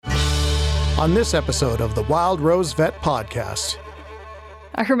on this episode of the Wild Rose Vet Podcast.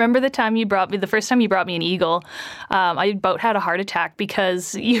 I remember the first time you brought me an eagle. I about had a heart attack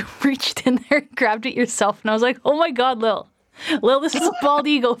because you reached in there and grabbed it yourself. And I was like, oh my God, Lil, this is a bald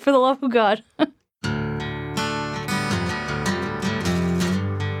eagle, for the love of God.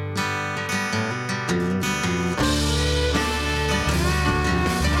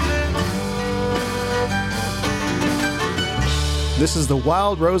 This is the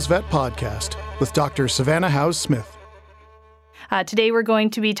Wild Rose Vet Podcast with Dr. Savannah Howes-Smith. Today we're going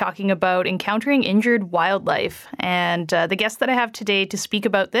to be talking about encountering injured wildlife. And the guest that I have today to speak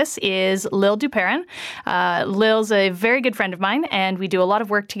about this is Lil Duperrin. Lil's a very good friend of mine, and we do a lot of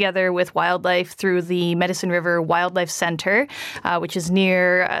work together with wildlife through the Medicine River Wildlife Centre, which is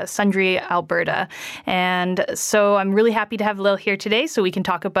near Sundre, Alberta. And so I'm really happy to have Lil here today so we can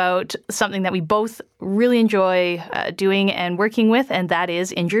talk about something that we both really enjoy doing and working with, and that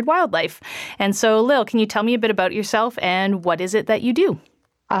is injured wildlife. And so, Lil, can you tell me a bit about yourself and what is it that you do?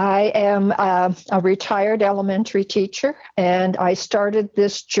 I am a retired elementary teacher, and I started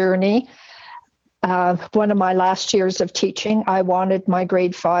this journey one of my last years of teaching. I wanted my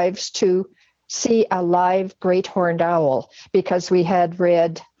grade 5s to see a live great horned owl because we had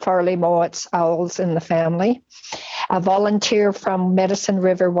red Farley Mowat's owls in the family. A volunteer from Medicine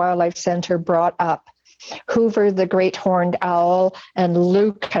River Wildlife Centre brought up Hoover the great horned owl and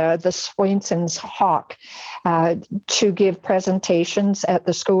Luca the Swainson's hawk to give presentations at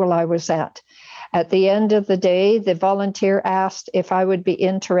the school I was at. At the end of the day, the volunteer asked if I would be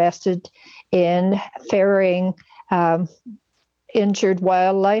interested in ferrying injured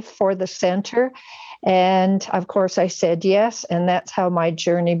wildlife for the center. And of course I said yes, and that's how my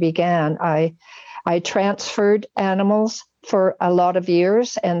journey began. I transferred animals for a lot of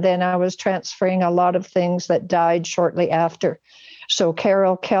years, and then I was transferring a lot of things that died shortly after. So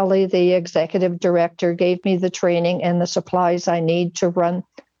Carol Kelly, the executive director, gave me the training and the supplies I need to run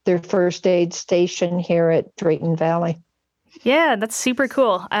their first aid station here at Drayton Valley. Yeah, that's super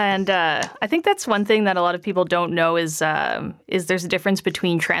cool. And I think that's one thing that a lot of people don't know is there's a difference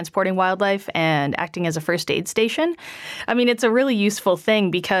between transporting wildlife and acting as a first aid station. I mean, it's a really useful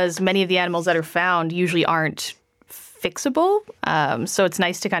thing because many of the animals that are found usually aren't fixable. So it's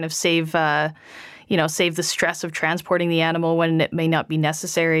nice to kind of save the stress of transporting the animal when it may not be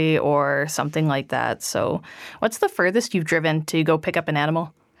necessary or something like that. So what's the furthest you've driven to go pick up an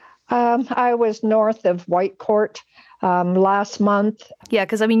animal? I was north of Whitecourt last month. Yeah,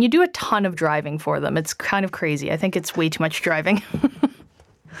 because, I mean, you do a ton of driving for them. It's kind of crazy. I think it's way too much driving.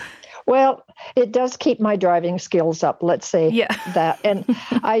 Well, it does keep my driving skills up, let's say that. And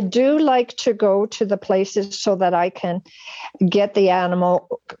I do like to go to the places so that I can get the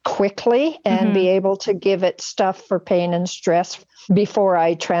animal quickly and be able to give it stuff for pain and stress before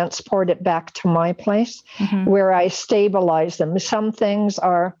I transport it back to my place where I stabilize them. Some things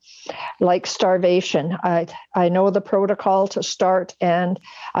are like starvation. I know the protocol to start, and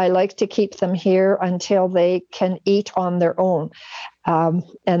I like to keep them here until they can eat on their own.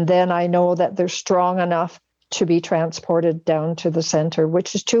 And then I know that they're strong enough to be transported down to the center,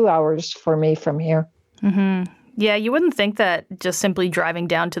 which is 2 hours for me from here. Mm-hmm. Yeah, you wouldn't think that just simply driving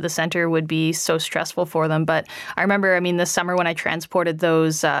down to the center would be so stressful for them. But I remember, this summer when I transported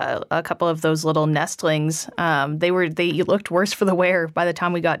those, a couple of those little nestlings, they looked worse for the wear by the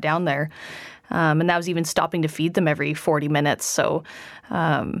time we got down there. And that was even stopping to feed them every 40 minutes. So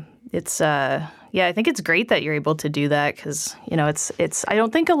I think it's great that you're able to do that because, I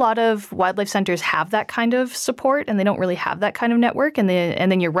don't think a lot of wildlife centers have that kind of support, and they don't really have that kind of network. And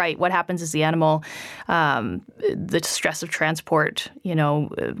then you're right. What happens is the animal, the stress of transport,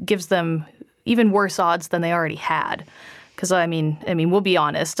 gives them even worse odds than they already had. Because, we'll be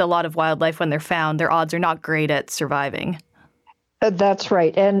honest, a lot of wildlife, when they're found, their odds are not great at surviving. That's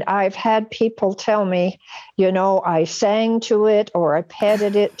right. And I've had people tell me, I sang to it or I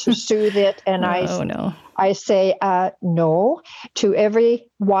petted it to soothe it. And I say, no, to every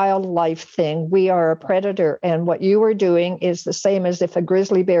wildlife thing, we are a predator. And what you are doing is the same as if a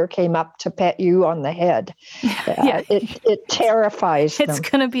grizzly bear came up to pet you on the head. It terrifies them. It's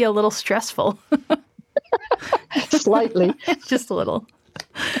going to be a little stressful. Slightly. Just a little.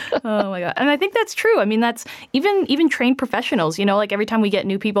 Oh my God. And I think that's true. That's even trained professionals, like every time we get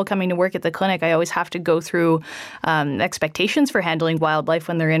new people coming to work at the clinic, I always have to go through expectations for handling wildlife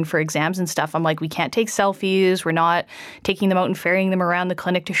when they're in for exams and stuff. I'm like, we can't take selfies. We're not taking them out and ferrying them around the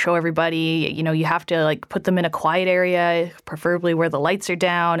clinic to show everybody. You have to put them in a quiet area, preferably where the lights are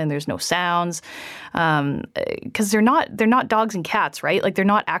down and there's no sounds. Because they're not dogs and cats, right? They're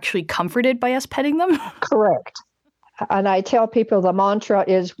not actually comforted by us petting them. Correct. And I tell people the mantra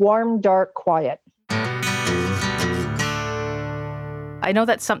is warm, dark, quiet. I know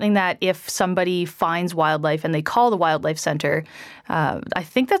that's something that if somebody finds wildlife and they call the wildlife center, I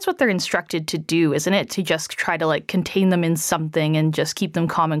think that's what they're instructed to do, isn't it? To just try to like contain them in something and just keep them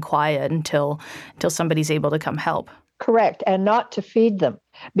calm and quiet until somebody's able to come help. Correct. And not to feed them.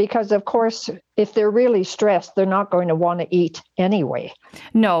 Because, of course, if they're really stressed, they're not going to want to eat anyway.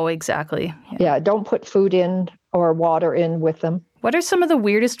 No, exactly. Yeah, don't put food in or water in with them. What are some of the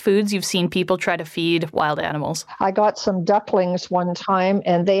weirdest foods you've seen people try to feed wild animals? I got some ducklings one time,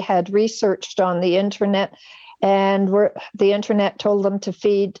 and they had researched on the internet, and the internet told them to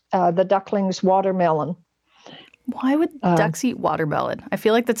feed the ducklings watermelon. Why would ducks eat watermelon? I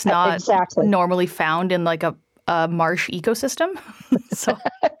feel like that's not normally found in like a marsh ecosystem. So.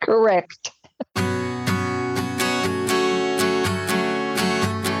 Correct.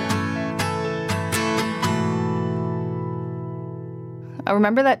 I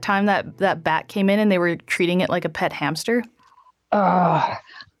remember that time that bat came in and they were treating it like a pet hamster. I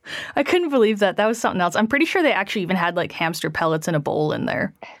couldn't believe that. That was something else. I'm pretty sure they actually even had like hamster pellets in a bowl in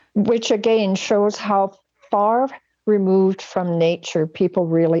there. Which again shows how far removed from nature people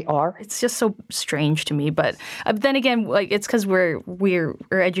really are. It's just so strange to me. But then again, like it's because we're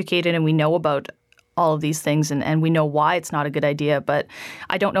educated and we know about all of these things and we know why it's not a good idea, but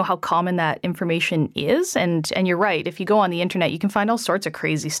I don't know how common that information is. And you're right. If you go on the internet, you can find all sorts of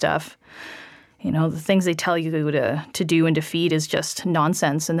crazy stuff. You know, the things they tell you to do and to feed is just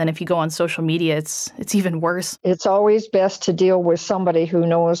nonsense. And then if you go on social media, it's even worse. It's always best to deal with somebody who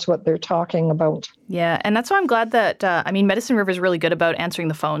knows what they're talking about. Yeah. And that's why I'm glad that, Medicine River is really good about answering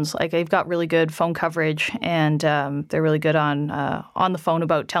the phones. Like they've got really good phone coverage and they're really good on the phone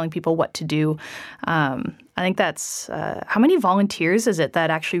about telling people what to do. I think that's, how many volunteers is it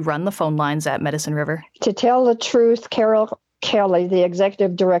that actually run the phone lines at Medicine River? To tell the truth, Carol Kelly, the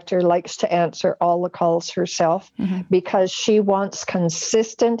executive director, likes to answer all the calls herself because she wants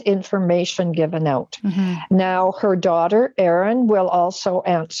consistent information given out. Now, her daughter, Erin, will also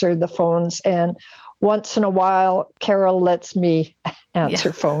answer the phones. And once in a while, Carol lets me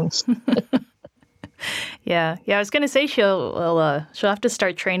answer phones. Yeah. I was going to say she'll have to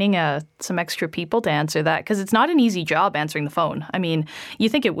start training some extra people to answer that because it's not an easy job answering the phone. I mean, you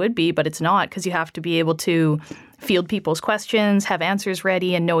think it would be, but it's not because you have to be able to field people's questions, have answers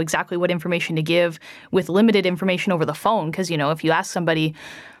ready, and know exactly what information to give with limited information over the phone. Because, if you ask somebody,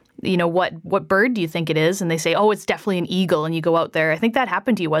 what bird do you think it is? And they say, oh, it's definitely an eagle. And you go out there. I think that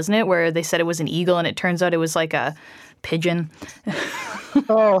happened to you, wasn't it? Where they said it was an eagle and it turns out it was like a pigeon.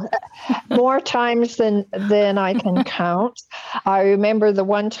 Oh, more times than I can count. I remember the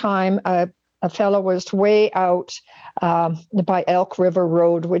one time a fellow was way out by Elk River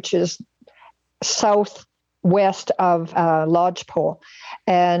Road, which is southwest of Lodgepole.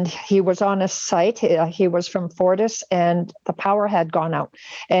 And he was on a site. He was from Fortis and the power had gone out.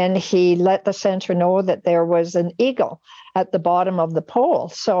 And he let the center know that there was an eagle at the bottom of the pole.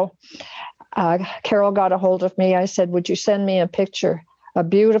 So Carol got a hold of me. I said, would you send me a picture? A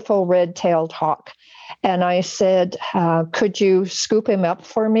beautiful red-tailed hawk. And I said, could you scoop him up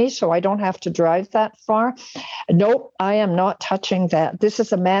for me so I don't have to drive that far? Nope, I am not touching that. This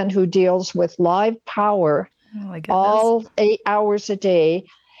is a man who deals with live power all 8 hours a day.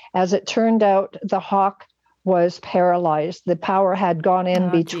 As it turned out, the hawk was paralyzed. The power had gone in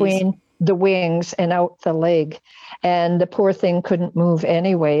between the wings and out the leg. And the poor thing couldn't move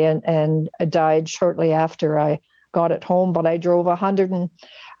anyway and died shortly after I got it home. But I drove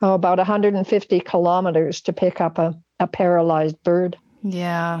about 150 kilometers to pick up a paralyzed bird.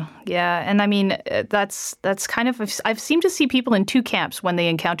 Yeah. And I mean, that's kind of, I've seemed to see people in two camps when they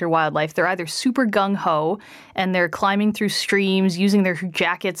encounter wildlife. They're either super gung-ho and they're climbing through streams, using their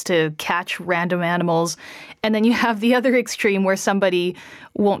jackets to catch random animals. And then you have the other extreme where somebody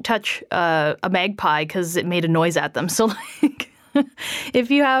won't touch a magpie because it made a noise at them. So like,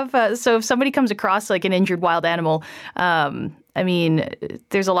 if you have, if somebody comes across like an injured wild animal, I mean,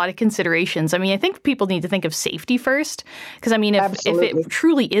 there's a lot of considerations. I mean, I think people need to think of safety first. Because, I mean, if it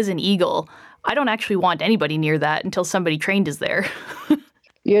truly is an eagle, I don't actually want anybody near that until somebody trained is there.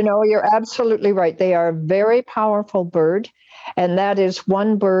 You're absolutely right. They are a very powerful bird. And that is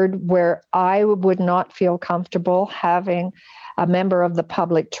one bird where I would not feel comfortable having a member of the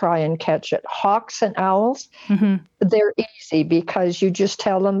public try and catch it. Hawks and owls, they're easy because you just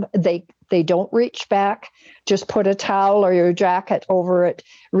tell them they don't reach back. Just put a towel or your jacket over it,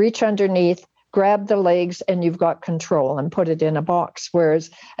 reach underneath, grab the legs, and you've got control and put it in a box. Whereas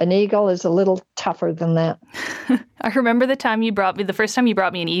an eagle is a little tougher than that. I remember the first time you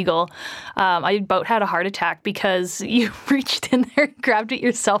brought me an eagle, I about had a heart attack because you reached in there and grabbed it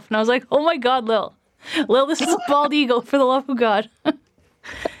yourself. And I was like, oh my God, Lil, this is a bald eagle, for the love of God.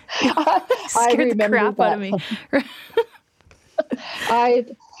 Scared the crap out of me.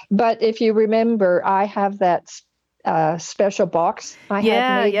 But if you remember, I have that special box. I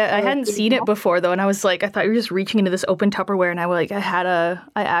hadn't seen it before though, and I was like, I thought you were just reaching into this open Tupperware, and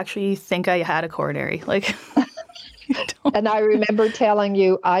I actually think I had a coronary. Like, and I remember telling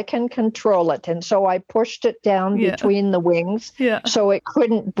you I can control it, and so I pushed it down between the wings, so it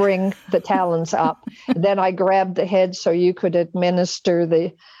couldn't bring the talons up. Then I grabbed the head so you could administer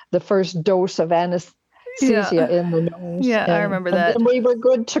the first dose of anesthesia in the nose. Yeah, I remember that. And we were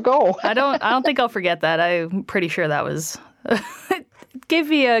good to go. I don't think I'll forget that. I'm pretty sure that was gave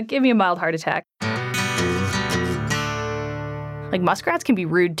me a mild heart attack. Like, muskrats can be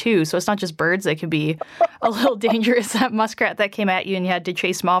rude too, so it's not just birds that can be a little dangerous. That muskrat that came at you and you had to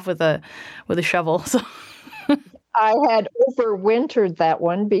chase him off with a shovel. So I had overwintered that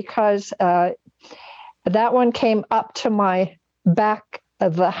one because that one came up to my back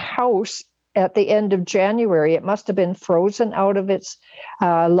of the house at the end of January. It must have been frozen out of its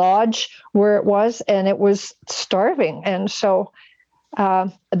lodge where it was, and it was starving. And so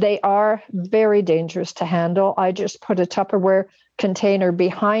they are very dangerous to handle. I just put a Tupperware container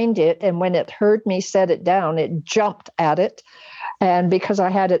behind it, and when it heard me set it down, it jumped at it. And because I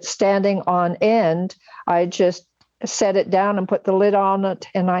had it standing on end, I just set it down and put the lid on it,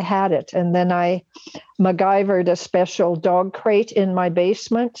 and I had it. And then I MacGyvered a special dog crate in my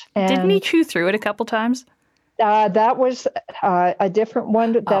basement. And didn't he chew through it a couple times? That was a different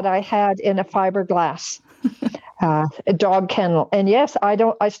one that I had in a fiberglass a dog kennel. And yes,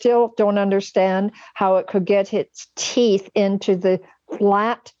 I still don't understand how it could get its teeth into the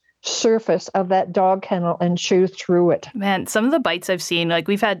flat surface of that dog kennel and chew through it. Man, some of the bites I've seen, like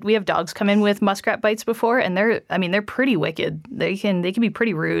we have dogs come in with muskrat bites before, and they're pretty wicked. They can be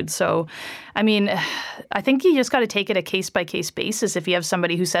pretty rude. So, I mean, I think you just got to take it a case by case basis. If you have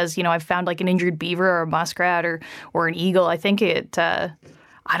somebody who says, I've found like an injured beaver or a muskrat or an eagle, I think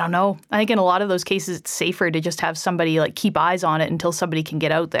I don't know. I think in a lot of those cases, it's safer to just have somebody like keep eyes on it until somebody can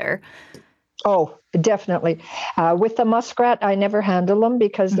get out there. Oh, definitely. With the muskrat, I never handle them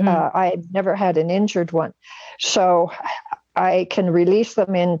because I never had an injured one. So I can release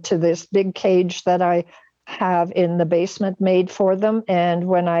them into this big cage that I have in the basement made for them. And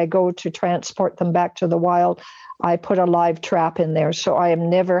when I go to transport them back to the wild, I put a live trap in there. So I am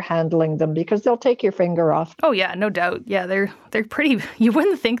never handling them because they'll take your finger off. Oh, yeah, no doubt. Yeah, they're pretty, you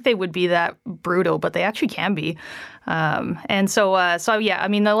wouldn't think they would be that brutal, but they actually can be. And so yeah, I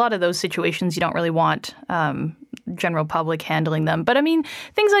mean, a lot of those situations you don't really want general public handling them. But I mean,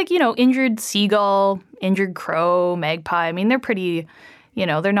 things like, injured seagull, injured crow, magpie, I mean, they're pretty,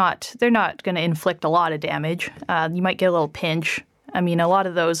 they're not going to inflict a lot of damage. You might get a little pinch. I mean, a lot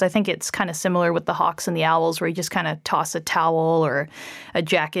of those, I think it's kind of similar with the hawks and the owls where you just kind of toss a towel or a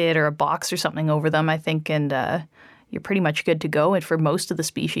jacket or a box or something over them, I think, and you're pretty much good to go for most of the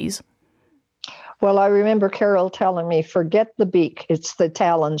species. Well, I remember Carol telling me, forget the beak. It's the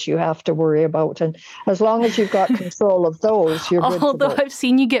talons you have to worry about. And as long as you've got control of those, you're good to go. Although I've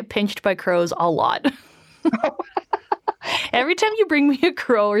seen you get pinched by crows a lot. Every time you bring me a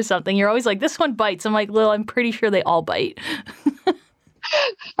crow or something, you're always like, this one bites. I'm like, Lil, I'm pretty sure they all bite.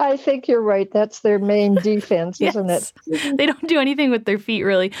 I think you're right. That's their main defense, isn't it? They don't do anything with their feet,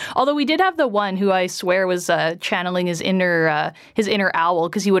 really. Although we did have the one who I swear was channeling his inner owl,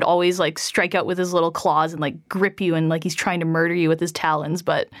 because he would always like strike out with his little claws and like grip you and like he's trying to murder you with his talons,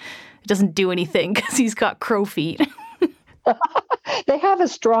 but it doesn't do anything because he's got crow feet. They have a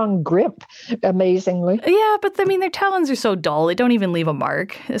strong grip, amazingly. Yeah, but I mean, their talons are so dull. They don't even leave a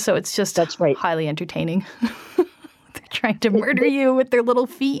mark. So it's just highly entertaining. They're trying to murder you with their little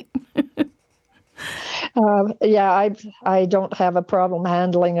feet. Yeah, I don't have a problem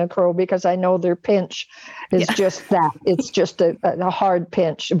handling a crow because I know their pinch is just that. It's just a hard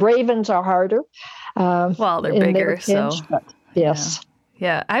pinch. Ravens are harder. Well, they're bigger, pinch, so. But yes.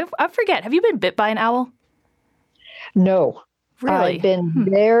 Yeah, I forget. Have you been bit by an owl? No. Really? I've been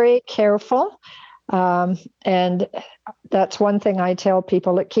very careful. And that's one thing I tell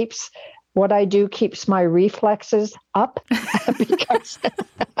people. What I do keeps my reflexes up because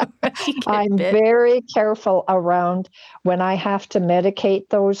I'm very careful around when I have to medicate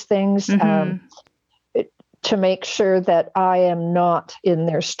those things to make sure that I am not in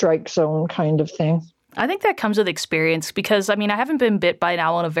their strike zone kind of thing. I think that comes with experience because, I mean, I haven't been bit by an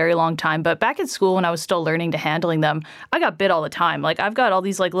owl in a very long time, but back in school when I was still learning to handling them, I got bit all the time. Like, I've got all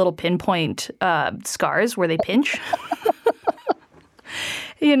these, like, little pinpoint scars where they pinch.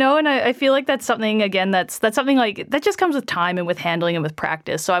 You know, and I feel like that's something, again, that's something like, that just comes with time and with handling and with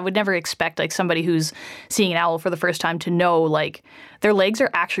practice. So I would never expect, like, somebody who's seeing an owl for the first time to know, like, their legs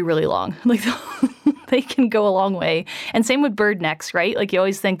are actually really long. Like, they can go a long way. And same with bird necks, right? Like, you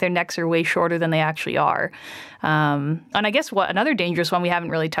always think their necks are way shorter than they actually are. And I guess another dangerous one we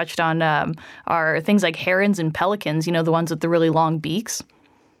haven't really touched on are things like herons and pelicans, you know, the ones with the really long beaks.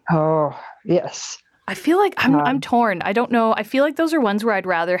 Oh, yes. I feel like I'm torn. I don't know. I feel like those are ones where I'd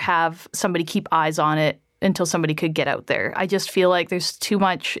rather have somebody keep eyes on it until somebody could get out there. I just feel like there's too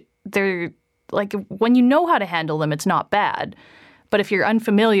much. They're like, when you know how to handle them, it's not bad. But if you're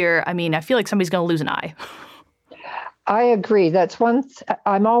unfamiliar, I mean, I feel like somebody's going to lose an eye. I agree. That's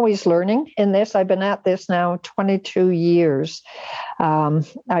I'm always learning in this. I've been at this now 22 years.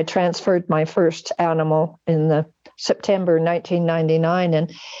 I transferred my first animal in the September 1999.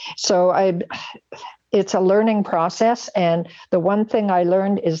 And so it's a learning process. And the one thing I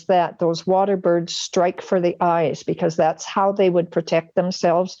learned is that those water birds strike for the eyes because that's how they would protect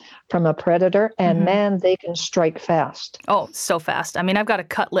themselves from a predator. And man, they can strike fast. Oh, so fast. I mean, I've got a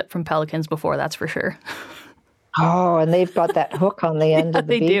cut lip from pelicans before, that's for sure. Oh, and they've got that hook on the end of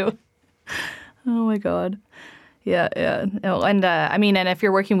the beak. They do. Oh, my God. Yeah, yeah. Oh, and I mean, and if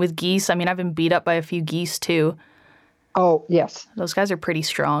you're working with geese, I mean, I've been beat up by a few geese too. Oh, yes. Those guys are pretty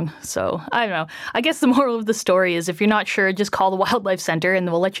strong. So I don't know. I guess the moral of the story is if you're not sure, just call the Wildlife Center and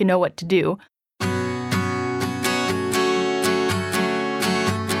we'll let you know what to do.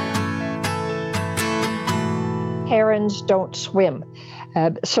 Herons don't swim.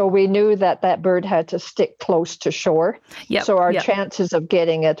 So we knew that bird had to stick close to shore. So our chances of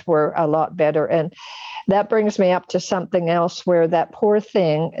getting it were a lot better. And that brings me up to something else where that poor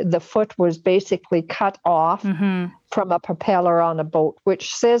thing, the foot was basically cut off from a propeller on a boat,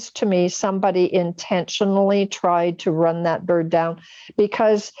 which says to me somebody intentionally tried to run that bird down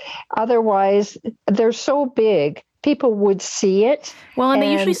because otherwise they're so big. People would see it. Well, and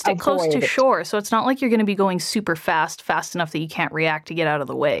they usually stick close to shore, so it's not like you're going to be going super fast enough that you can't react to get out of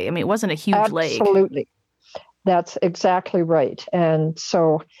the way. I mean, it wasn't a huge lake. Absolutely. That's exactly right. And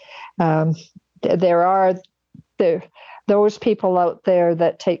so there are those people out there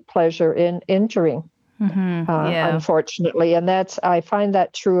that take pleasure in injuring, unfortunately. And I find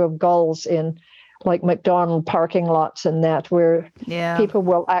that true of gulls in like McDonald's parking lots and that, where people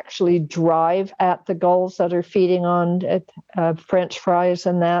will actually drive at the gulls that are feeding on French fries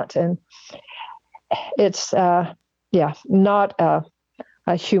and that. And it's, not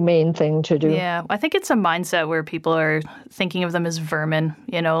a humane thing to do. Yeah, I think it's a mindset where people are thinking of them as vermin,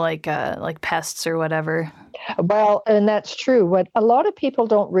 you know, like pests or whatever. Well, and that's true. What a lot of people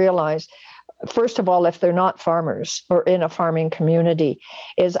don't realize, first of all, if they're not farmers or in a farming community,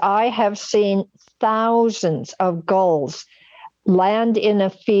 is I have seen thousands of gulls land in a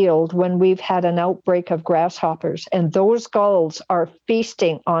field when we've had an outbreak of grasshoppers, and those gulls are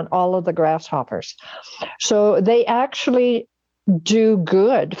feasting on all of the grasshoppers. So they actually do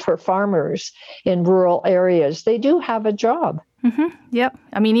good for farmers in rural areas. They do have a job. Yep.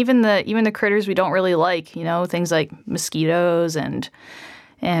 I mean, even the critters we don't really like, you know, things like mosquitoes and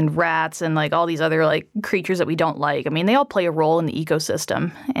rats and like all these other like creatures that we don't like. I mean, they all play a role in the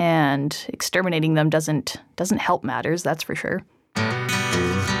ecosystem, and exterminating them doesn't help matters, that's for sure.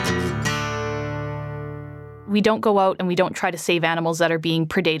 We don't go out and we don't try to save animals that are being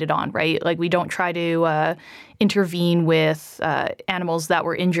predated on, right? Like we don't try to intervene with animals that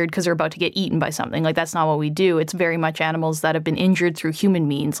were injured because they're about to get eaten by something. Like that's not what we do. It's very much animals that have been injured through human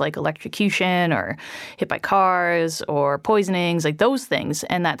means, like electrocution or hit by cars or poisonings, like those things.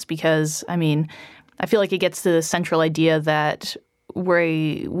 And that's because, I mean, I feel like it gets to the central idea that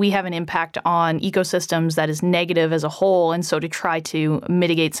we have an impact on ecosystems that is negative as a whole. And so to try to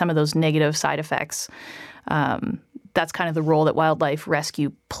mitigate some of those negative side effects, that's kind of the role that wildlife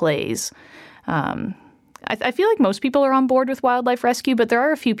rescue plays. I feel like most people are on board with wildlife rescue, but there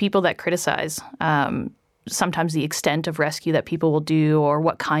are a few people that criticize sometimes the extent of rescue that people will do or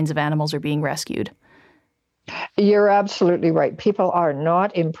what kinds of animals are being rescued. You're absolutely right. People are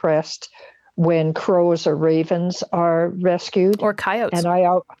not impressed when crows or ravens are rescued. Or coyotes.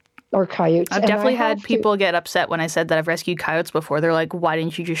 Or coyotes. I've definitely had people get upset when I said that I've rescued coyotes before. They're like, why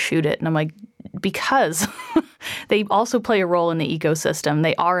didn't you just shoot it? And I'm like, because they also play a role in the ecosystem.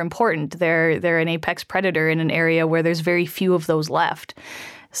 They are important. They're an apex predator in an area where there's very few of those left.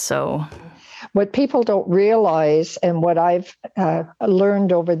 So what people don't realize, and what I've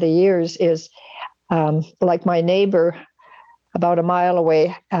learned over the years, is Like my neighbor about a mile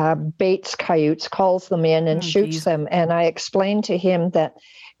away, baits coyotes, calls them in and shoots them. And I explained to him that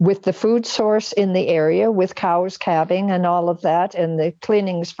with the food source in the area, with cows calving and all of that, and the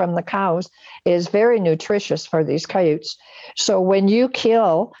cleanings from the cows is very nutritious for these coyotes. So when you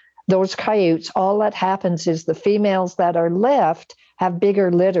kill those coyotes, all that happens is the females that are left have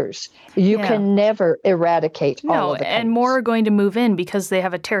bigger litters. You can never eradicate all of the coyotes. And more are going to move in because they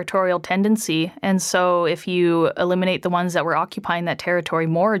have a territorial tendency. And so if you eliminate the ones that were occupying that territory,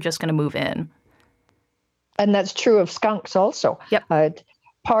 more are just going to move in. And that's true of skunks also. Yep.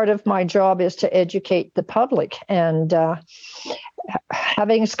 Part of my job is to educate the public, and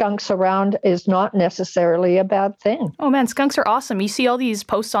having skunks around is not necessarily a bad thing. Oh man, skunks are awesome. You see all these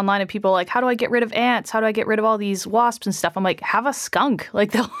posts online of people like, how do I get rid of ants? How do I get rid of all these wasps and stuff? I'm like, have a skunk.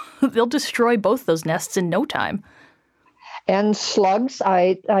 Like they'll destroy both those nests in no time. And slugs.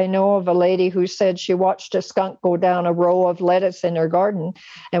 I know of a lady who said she watched a skunk go down a row of lettuce in her garden,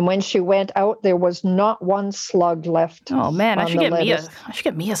 and when she went out, there was not one slug left. Oh man, I should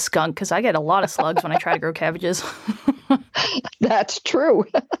get me a skunk because I get a lot of slugs when I try to grow cabbages. That's true.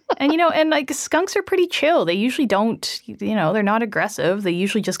 And and like skunks are pretty chill. They usually don't, they're not aggressive. They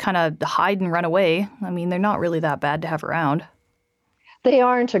usually just kind of hide and run away. I mean, they're not really that bad to have around. They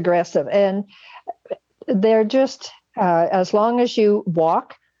aren't aggressive, and they're just. As long as you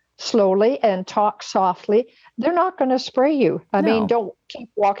walk slowly and talk softly, they're not going to spray you. I mean, don't keep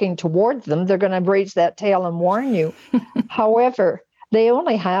walking toward them. They're going to raise that tail and warn you. However, they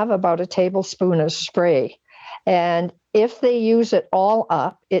only have about a tablespoon of spray. And if they use it all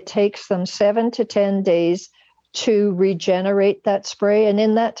up, it takes them 7 to 10 days to regenerate that spray. And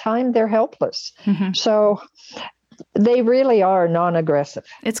in that time, they're helpless. Mm-hmm. So they really are non-aggressive.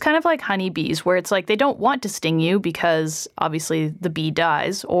 It's kind of like honeybees, where it's like they don't want to sting you because obviously the bee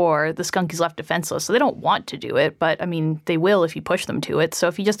dies or the skunk is left defenseless. So they don't want to do it, but I mean, they will if you push them to it. So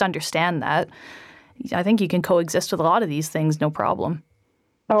if you just understand that, I think you can coexist with a lot of these things, no problem.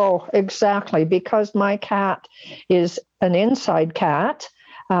 Oh, exactly. Because my cat is an inside cat,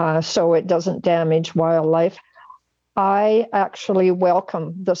 so it doesn't damage wildlife. I actually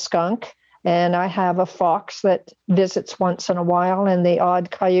welcome the skunk. And I have a fox that visits once in a while and the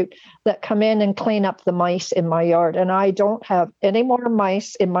odd coyote that come in and clean up the mice in my yard. And I don't have any more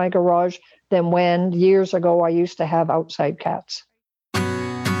mice in my garage than when years ago I used to have outside cats.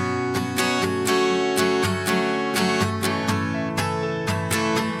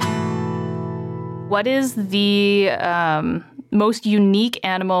 What is the most unique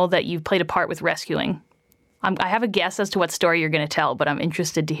animal that you've played a part with rescuing? I have a guess as to what story you're going to tell, but I'm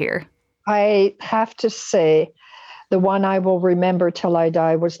interested to hear. I have to say the one I will remember till I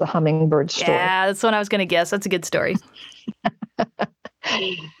die was the hummingbird story. Yeah, that's the one I was going to guess. That's a good story. Shall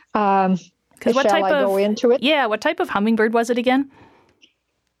I go into it? Yeah, what type of hummingbird was it again?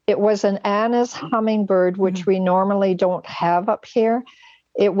 It was an Anna's hummingbird, which we normally don't have up here.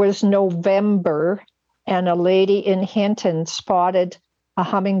 It was November, and a lady in Hinton spotted a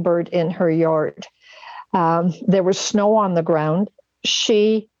hummingbird in her yard. There was snow on the ground.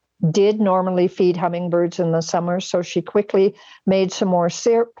 She did normally feed hummingbirds in the summer, so she quickly made some more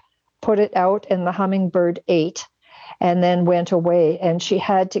syrup, put it out, and the hummingbird ate and then went away. And she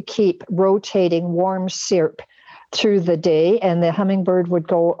had to keep rotating warm syrup through the day, and the hummingbird would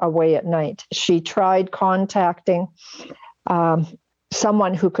go away at night. She tried contacting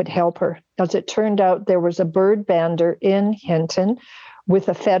someone who could help her. As it turned out, there was a bird bander in Hinton with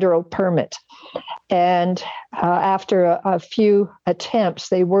a federal permit. And after a few attempts,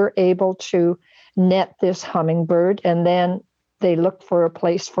 they were able to net this hummingbird, and then they looked for a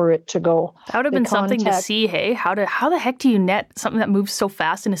place for it to go. That would have been something to see, hey? How the heck do you net something that moves so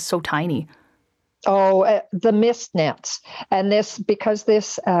fast and is so tiny? Oh, the mist nets. And because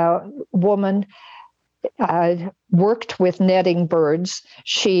this woman worked with netting birds,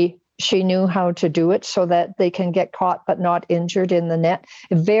 she knew how to do it so that they can get caught but not injured in the net.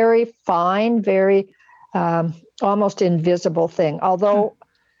 Very fine, very almost invisible thing. Although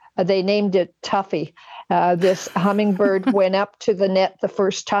they named it Tuffy. This hummingbird went up to the net the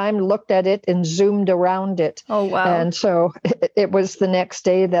first time, looked at it, and zoomed around it. Oh, wow. And so it was the next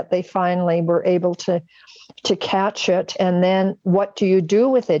day that they finally were able to catch it. And then what do you do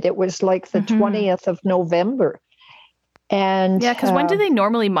with it? It was like the 20th of November. And yeah, because when do they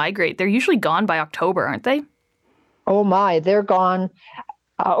normally migrate? They're usually gone by October, aren't they? Oh my, they're gone.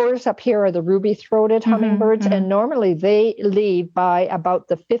 Ours up here are the ruby-throated hummingbirds, and normally they leave by about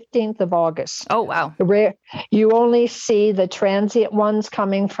the 15th of August. Oh, wow. You only see the transient ones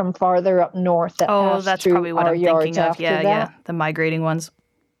coming from farther up north that pass that's through probably what our I'm yards thinking of. after Yeah, that. the migrating ones.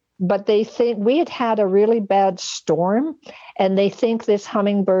 but they think we had a really bad storm, and they think this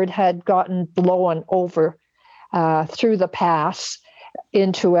hummingbird had gotten blown over through the pass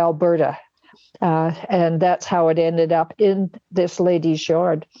into Alberta. And that's how it ended up in this lady's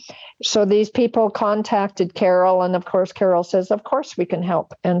yard. So these people contacted Carol, and of course, Carol says, of course we can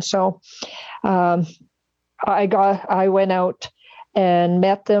help. And so I went out and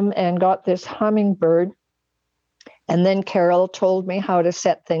met them and got this hummingbird. And then Carol told me how to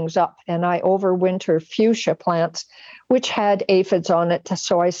set things up. And I overwinter fuchsia plants, which had aphids on it.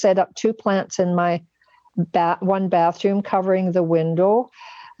 So I set up 2 plants in my one bathroom covering the window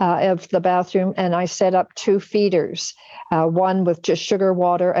of the bathroom. And I set up 2 feeders, one with just sugar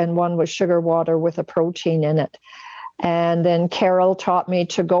water and one with sugar water with a protein in it. And then Carol taught me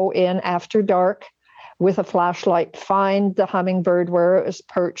to go in after dark with a flashlight, find the hummingbird where it was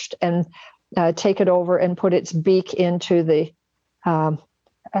perched, and take it over and put its beak into the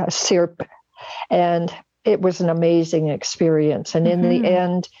syrup. And it was an amazing experience. And in the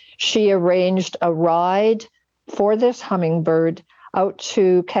end, she arranged a ride for this hummingbird out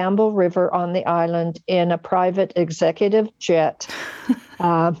to Campbell River on the island in a private executive jet.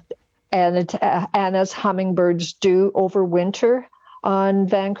 And as hummingbirds do overwinter on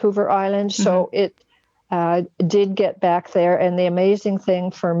Vancouver Island. So it did get back there. And the amazing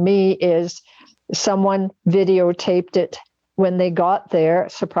thing for me is someone videotaped it when they got there.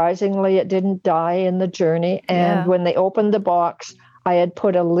 Surprisingly, it didn't die in the journey. And when they opened the box, I had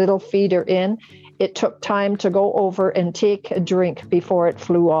put a little feeder in. It took time to go over and take a drink before it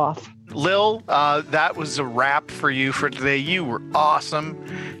flew off. Lil, that was a wrap for you for today. You were awesome.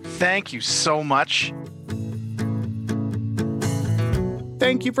 Thank you so much.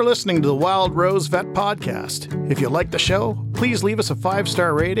 Thank you for listening to the Wild Rose Vet Podcast. If you like the show, please leave us a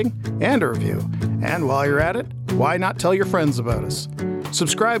 5-star rating and a review. And while you're at it, why not tell your friends about us?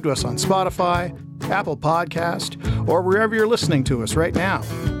 Subscribe to us on Spotify, Apple Podcast, or wherever you're listening to us right now.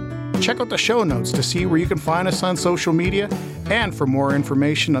 Check out the show notes to see where you can find us on social media and for more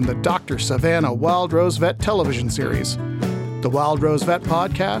information on the Dr. Savannah Wild Rose Vet television series. The Wild Rose Vet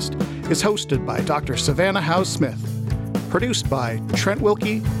Podcast is hosted by Dr. Savannah Howe-Smith, produced by Trent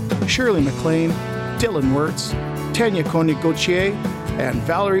Wilkie, Shirley McLean, Dylan Wirtz, Tanya Koenig-Gauthier, and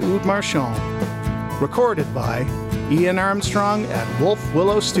Valerie Oud-Marchand. Recorded by Ian Armstrong at Wolf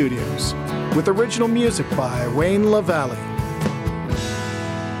Willow Studios, with original music by Wayne LaValle.